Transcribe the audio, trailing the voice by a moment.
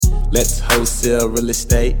Let's wholesale real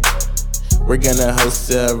estate. We're gonna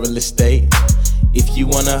wholesale real estate. If you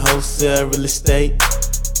wanna wholesale real estate,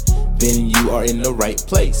 then you are in the right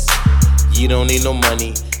place. You don't need no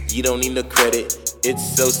money, you don't need no credit.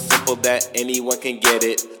 It's so simple that anyone can get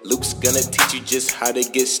it. Luke's gonna teach you just how to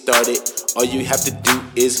get started. All you have to do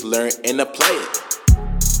is learn and apply it.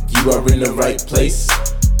 You are in the right place.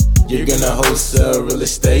 You're gonna wholesale real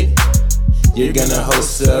estate. You're gonna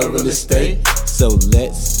wholesale real estate. So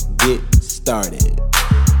let's get started.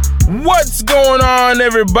 What's going on,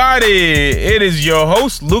 everybody? It is your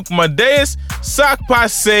host, Luke Madeus, Sac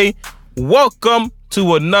Passe. Welcome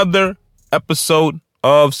to another episode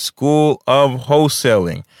of School of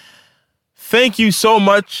Wholesaling. Thank you so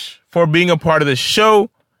much for being a part of the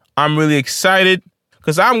show. I'm really excited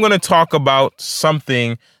because I'm going to talk about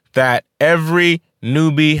something that every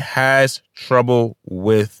newbie has trouble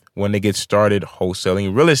with when they get started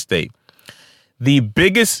wholesaling real estate. The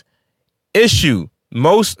biggest issue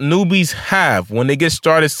most newbies have when they get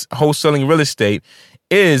started wholesaling real estate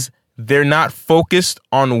is they're not focused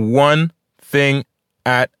on one thing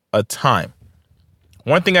at a time.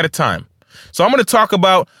 One thing at a time. So I'm going to talk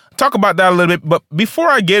about that a little bit. But before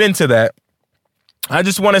I get into that, I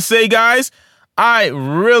just want to say, guys, I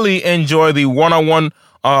really enjoy the one-on-one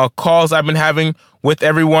calls I've been having with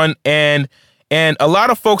everyone, and a lot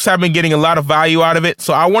of folks have been getting a lot of value out of it.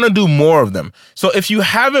 So I want to do more of them. So if you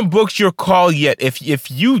haven't booked your call yet, if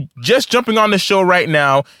you just jumping on the show right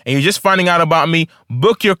now and you're just finding out about me,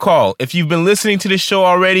 book your call. If you've been listening to this show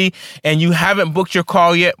already and you haven't booked your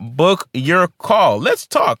call yet, book your call. Let's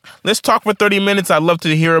talk. Let's talk for 30 minutes. I'd love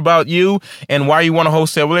to hear about you and why you want to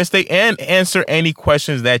wholesale real estate and answer any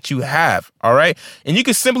questions that you have. All right. And you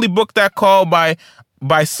can simply book that call by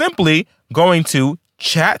simply going to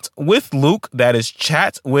Chat with Luke. That is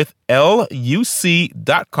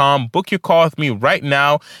chatwithluc.com. Book your call with me right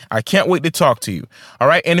now. I can't wait to talk to you. All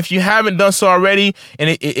right. And if you haven't done so already,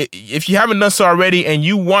 and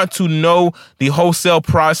you want to know the wholesale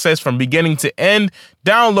process from beginning to end,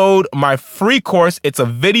 download my free course. It's a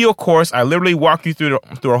video course. I literally walk you through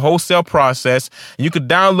a wholesale process. You could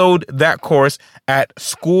download that course at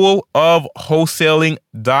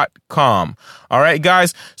schoolofwholesaling.com. All right,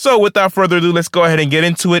 guys. So without further ado, let's go ahead and get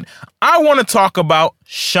into it. I want to talk about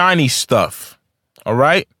shiny stuff. All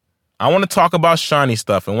right. I want to talk about shiny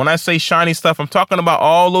stuff. And when I say shiny stuff, I'm talking about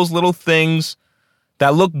all those little things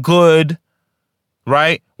that look good,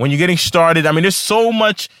 right? When you're getting started. I mean, there's so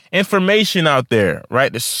much information out there, right?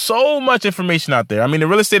 There's so much information out there. I mean, the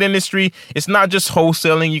real estate industry, it's not just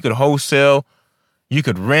wholesaling. You could wholesale, you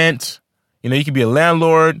could rent, you could be a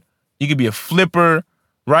landlord, you could be a flipper,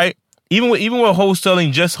 right? Even with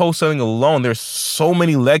wholesaling, just wholesaling alone, there's so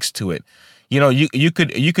many legs to it. You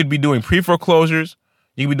could be doing pre-foreclosures,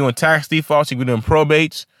 you could be doing tax defaults, you could be doing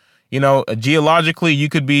probates. Geologically, you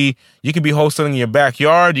could be wholesaling in your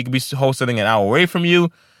backyard. You could be wholesaling an hour away from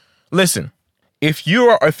you. Listen, if you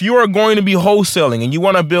are going to be wholesaling and you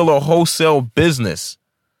want to build a wholesale business,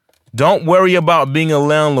 don't worry about being a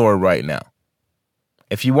landlord right now.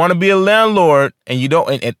 If you want to be a landlord and you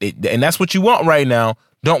don't, and that's what you want right now,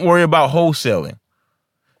 don't worry about wholesaling.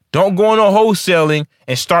 Don't go into wholesaling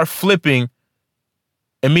and start flipping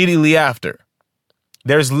immediately after.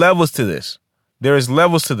 There's levels to this. There is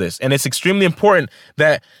levels to this, and it's extremely important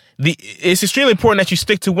that you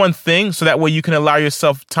stick to one thing so that way you can allow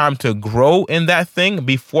yourself time to grow in that thing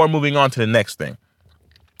before moving on to the next thing.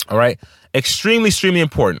 All right, extremely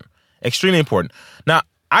important. Extremely important. Now,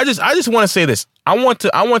 I just want to say this. I want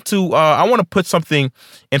to put something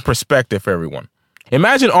in perspective for everyone.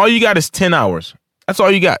 Imagine all you got is 10 hours. That's all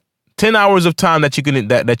you got. 10 hours of time that you can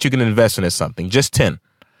invest in something. Just 10.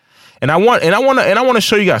 And I want to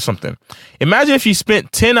show you guys something. Imagine if you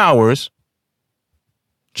spent 10 hours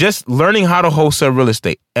just learning how to wholesale real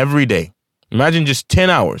estate every day. Imagine just 10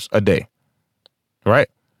 hours a day. Right?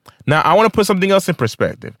 Now, I want to put something else in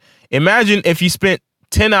perspective. Imagine if you spent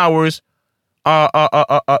 10 hours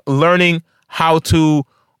learning how to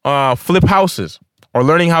flip houses or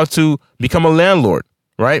learning how to become a landlord,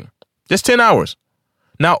 right? Just 10 hours.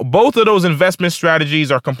 Now, both of those investment strategies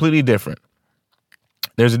are completely different.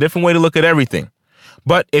 There's a different way to look at everything.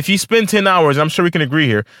 But if you spend 10 hours, I'm sure we can agree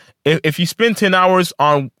here, if you spend 10 hours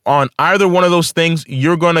on either one of those things,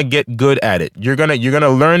 you're going to get good at it. You're going to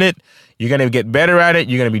learn it. You're going to get better at it.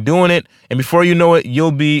 You're going to be doing it. And before you know it,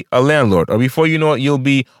 you'll be a landlord. Or before you know it, you'll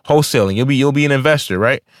be wholesaling. You'll be an investor,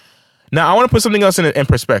 right? Now, I want to put something else in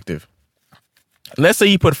perspective. Let's say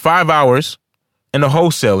you put 5 hours into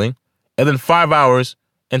wholesaling and then 5 hours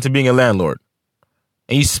into being a landlord.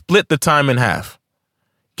 And you split the time in half.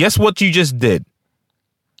 Guess what you just did?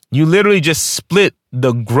 You literally just split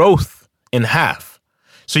the growth in half.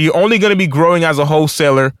 So you're only going to be growing as a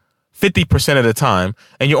wholesaler 50% of the time,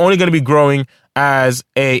 and you're only going to be growing as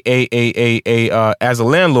as a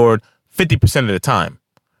landlord 50% of the time.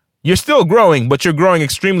 You're still growing, but you're growing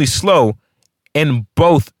extremely slow in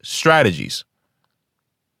both strategies.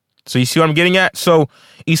 So you see what I'm getting at? So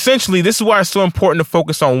essentially, this is why it's so important to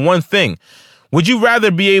focus on one thing. Would you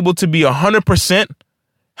rather be able to be 100%,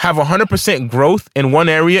 have 100% growth in one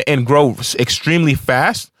area and grow extremely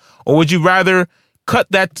fast? Or would you rather cut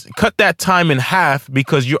that time in half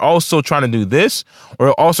because you're also trying to do this, or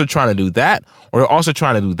you're also trying to do that, or you're also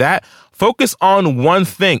trying to do that? Focus on one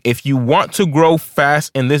thing. If you want to grow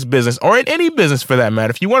fast in this business, or in any business for that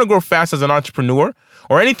matter, if you want to grow fast as an entrepreneur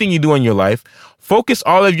or anything you do in your life, focus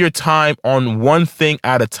all of your time on one thing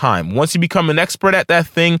at a time. Once you become an expert at that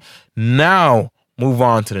thing, now move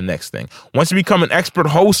on to the next thing. Once you become an expert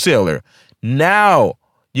wholesaler, now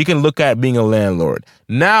you can look at being a landlord.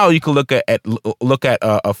 Now you can look at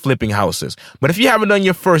flipping houses. But if you haven't done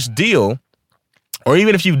your first deal, or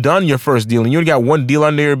even if you've done your first deal and you only got one deal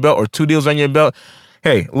under your belt or two deals on your belt,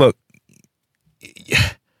 hey, look,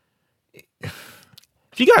 if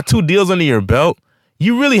you got two deals under your belt,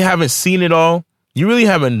 you really haven't seen it all. You really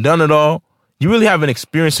haven't done it all. You really haven't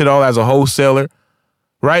experienced it all as a wholesaler,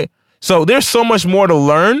 right? So there's so much more to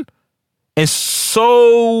learn and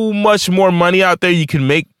so much more money out there you can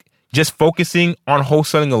make just focusing on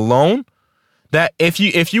wholesaling alone, that if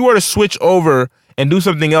you were to switch over and do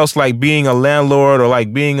something else like being a landlord or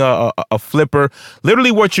like being a flipper,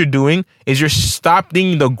 literally what you're doing is you're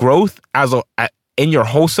stopping the growth in your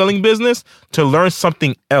wholesaling business to learn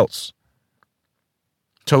something else.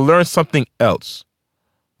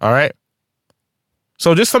 All right.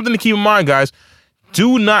 So just something to keep in mind, guys.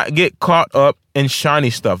 Do not get caught up in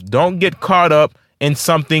shiny stuff. Don't get caught up in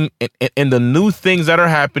something in the new things that are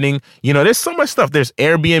happening. You know, there's so much stuff. There's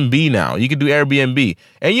Airbnb now. You can do Airbnb.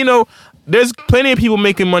 And, you know, there's plenty of people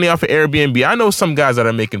making money off of Airbnb. I know some guys that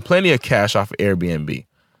are making plenty of cash off of Airbnb.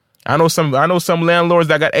 I know some landlords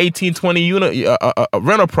that got 18, 20 unit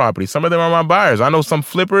rental properties. Some of them are my buyers. I know some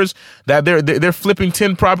flippers that they're flipping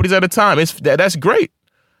 10 properties at a time. That's great.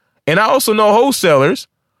 And I also know wholesalers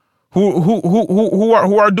who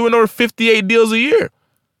are doing over 58 deals a year.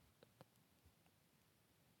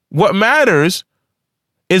 What matters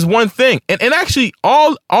is one thing. And actually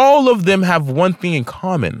all of them have one thing in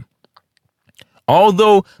common.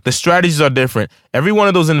 Although the strategies are different, every one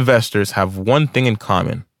of those investors have one thing in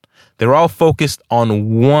common. They're all focused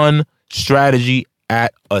on one strategy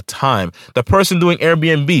at a time. The person doing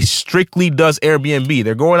Airbnb strictly does Airbnb.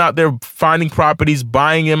 They're going out there finding properties,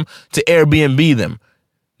 buying them to Airbnb them.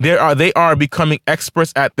 They are becoming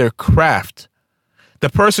experts at their craft. The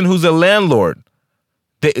person who's a landlord,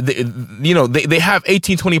 they have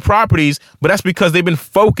 18, 20 properties, but that's because they've been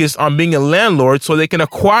focused on being a landlord so they can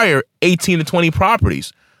acquire 18 to 20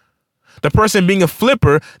 properties. The person being a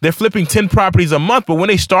flipper, they're flipping 10 properties a month, but when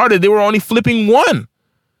they started, they were only flipping one.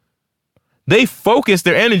 They focused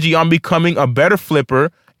their energy on becoming a better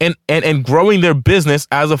flipper and growing their business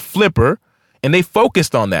as a flipper, and they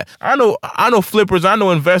focused on that. I know flippers, I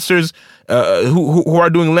know investors who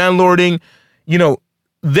are doing landlording. You know,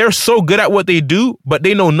 they're so good at what they do, but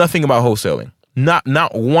they know nothing about wholesaling.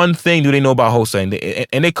 Not one thing do they know about wholesaling.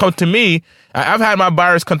 And they come to me. I've had my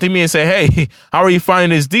buyers come to me and say, hey, how are you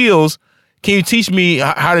finding these deals? Can you teach me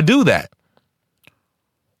how to do that?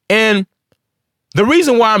 And the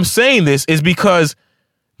reason why I'm saying this is because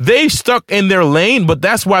they've stuck in their lane, but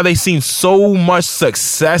that's why they've seen so much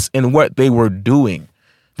success in what they were doing.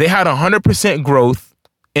 They had 100% growth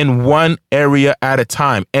in one area at a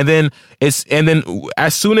time. And then as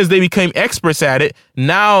soon as they became experts at it,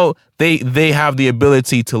 now they have the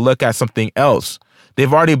ability to look at something else.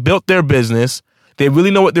 They've already built their business. They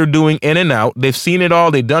really know what they're doing in and out. They've seen it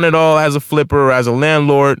all. They've done it all as a flipper or as a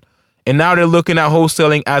landlord. And now they're looking at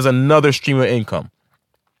wholesaling as another stream of income.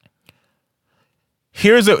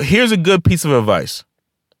 Here's a good piece of advice.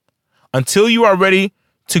 Until you are ready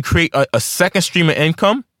to create a second stream of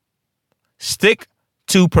income, stick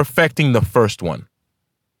to perfecting the first one.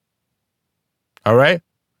 All right?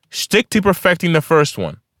 Stick to perfecting the first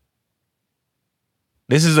one.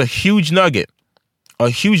 This is a huge nugget. A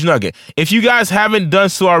huge nugget. If you guys haven't done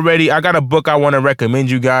so already, I got a book I want to recommend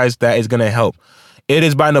you guys that is going to help. It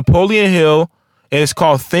is by Napoleon Hill. It is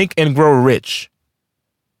called Think and Grow Rich.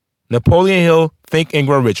 Napoleon Hill, Think and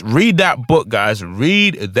Grow Rich. Read that book, guys.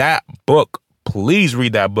 Read that book. Please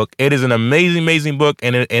read that book. It is an amazing, amazing book,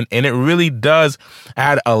 and it really does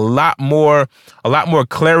add a lot more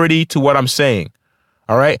clarity to what I'm saying.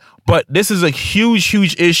 All right, but this is a huge,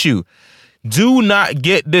 huge issue. Do not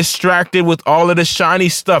get distracted with all of the shiny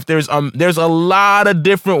stuff. There's a lot of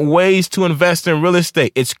different ways to invest in real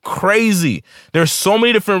estate. It's crazy. There's so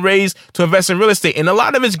many different ways to invest in real estate, and a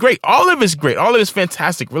lot of it's great. All of it's great. All of it's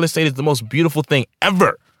fantastic. Real estate is the most beautiful thing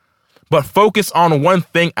ever. But focus on one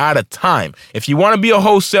thing at a time. If you want to be a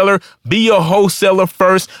wholesaler, be a wholesaler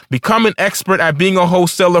first. Become an expert at being a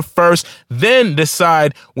wholesaler first. Then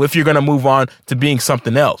decide if you're going to move on to being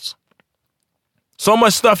something else. So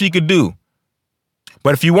much stuff you could do.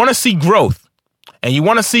 But if you want to see growth, and you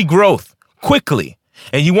want to see growth quickly,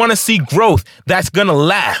 and you want to see growth that's going to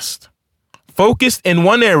last, focus in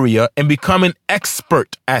one area and become an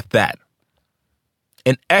expert at that.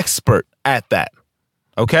 An expert at that.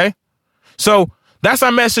 Okay? So that's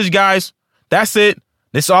our message, guys. That's it.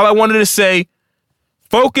 That's all I wanted to say.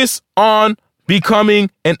 Focus on becoming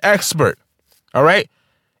an expert. All right?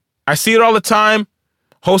 I see it all the time.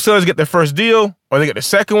 Wholesalers get their first deal, or they get their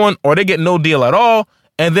second one, or they get no deal at all.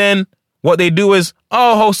 And then what they do is,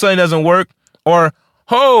 oh, wholesaling doesn't work. Or,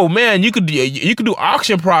 oh, man, you could do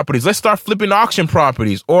auction properties. Let's start flipping auction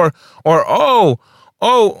properties. Or I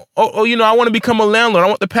want to become a landlord. I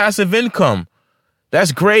want the passive income.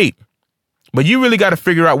 That's great. But you really got to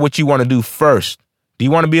figure out what you want to do first. Do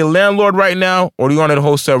you want to be a landlord right now, or do you want to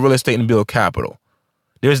wholesale real estate and build capital?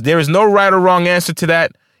 There is no right or wrong answer to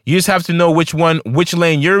that. You just have to know which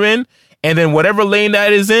lane you're in, and then whatever lane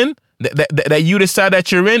that is in, that you decide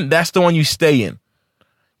that you're in, that's the one you stay in.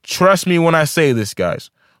 Trust me when I say this, guys.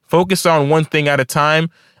 Focus on one thing at a time.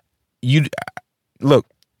 Look,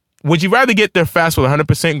 would you rather get there fast with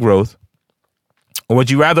 100% growth, or would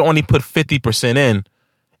you rather only put 50% in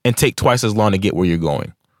and take twice as long to get where you're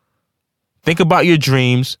going? Think about your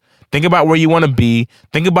dreams. Think about where you want to be.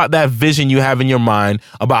 Think about that vision you have in your mind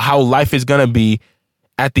about how life is going to be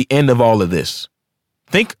at the end of all of this.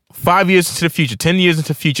 Think 5 years into the future, 10 years into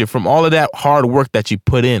the future, from all of that hard work that you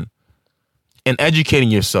put in and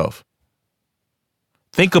educating yourself.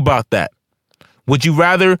 Think about that. Would you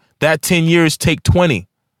rather that 10 years take 20?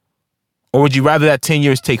 Or would you rather that 10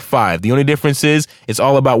 years take 5? The only difference is it's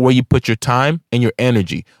all about where you put your time and your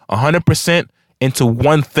energy. 100% into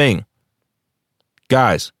one thing.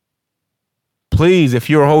 Guys, please, if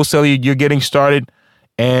you're a wholesaler, you're getting started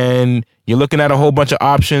and you're looking at a whole bunch of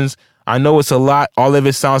options. I know it's a lot. All of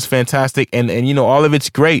it sounds fantastic, and all of it's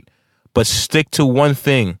great, but stick to one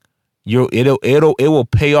thing. It will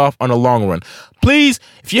pay off on the long run. Please,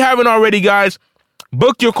 if you haven't already, guys,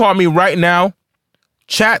 book your call me right now.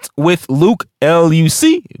 Chat with Luke,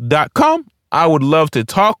 LUC.com. I would love to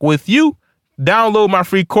talk with you. Download my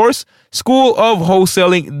free course,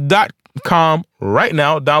 schoolofwholesaling.com right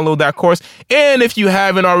now. Download that course. And if you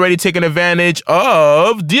haven't already taken advantage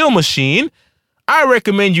of Deal Machine, I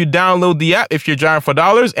recommend you download the app if you're driving for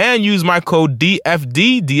dollars and use my code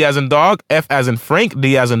DFD, D as in dog, F as in Frank,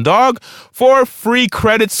 D as in dog, for free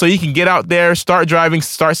credits so you can get out there, start driving,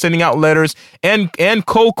 start sending out letters, and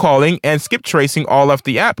cold calling and skip tracing all off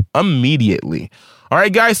the app immediately. All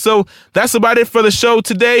right, guys, so that's about it for the show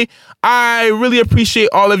today. I really appreciate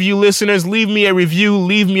all of you listeners. Leave me a review,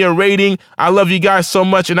 leave me a rating. I love you guys so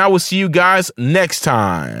much, and I will see you guys next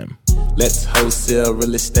time. Let's wholesale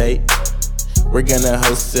real estate. We're gonna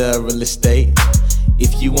wholesale real estate.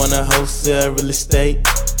 If you wanna wholesale real estate,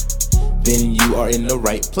 then you are in the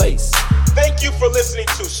right place. Thank you for listening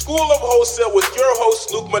to School of Wholesale with your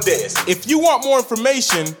host, Luke Madeus. If you want more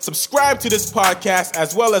information, subscribe to this podcast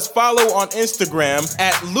as well as follow on Instagram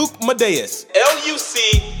at Luke Madeus,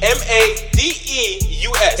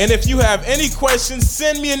 LUCMADEUS. And if you have any questions,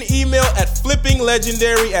 send me an email at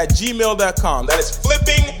flippinglegendary@gmail.com. That is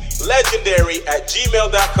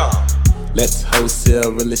flippinglegendary@gmail.com. Let's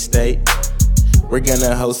wholesale real estate. We're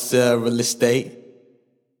gonna wholesale real estate.